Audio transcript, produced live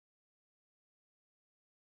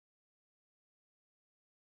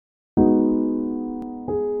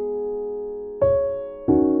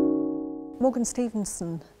Morgan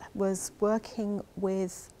Stevenson was working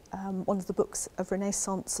with one of the books of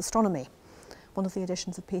Renaissance astronomy, one of the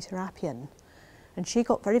editions of Peter Appian, and she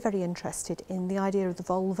got very, very interested in the idea of the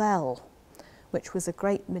volvelle, which was a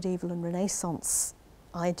great medieval and Renaissance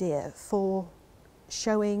idea for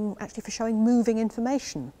showing moving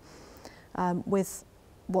information with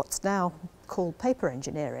what's now called paper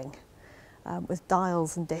engineering, with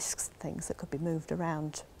dials and discs and things that could be moved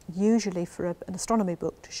around, usually for an astronomy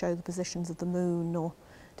book to show the positions of the moon or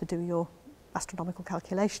to do your astronomical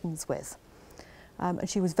calculations with. And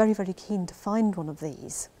she was very, very keen to find one of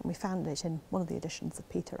these, and we found it in one of the editions of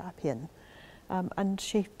Peter Appian. And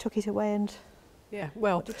she took it away, and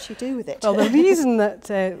what did she do with it? Well, the reason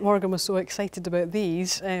that Morgan was so excited about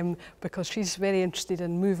these, because she's very interested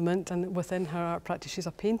in movement, and within her art practice, she's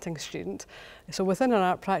a painting student. So within her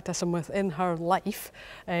art practice and within her life,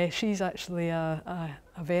 she's actually a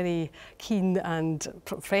very keen and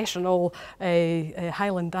professional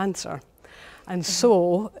Highland dancer. And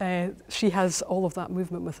so she has all of that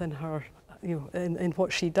movement within her, in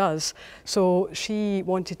what she does. So she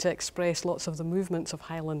wanted to express lots of the movements of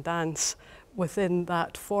Highland dance within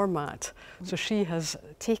that format. So she has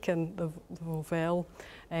taken the volvelle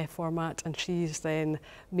format, and she's then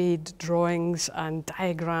made drawings and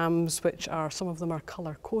diagrams, which are, some of them are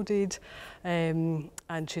colour coded, and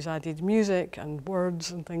she's added music and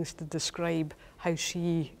words and things to describe how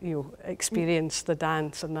she experienced the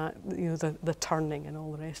dance and that, the turning and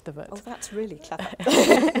all the rest of it. Oh, that's really clever.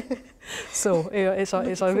 So it's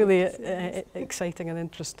a really exciting and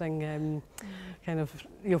interesting kind of,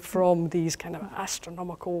 from these kind of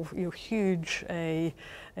astronomical, huge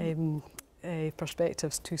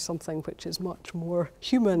perspectives to something which is much more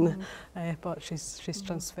human, but she's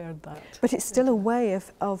transferred that. But it's still a way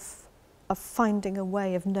of finding a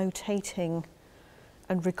way of notating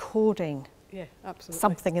and recording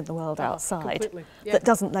something in the world outside that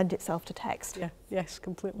doesn't lend itself to text. Yes,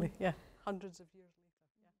 completely. Hundreds of years.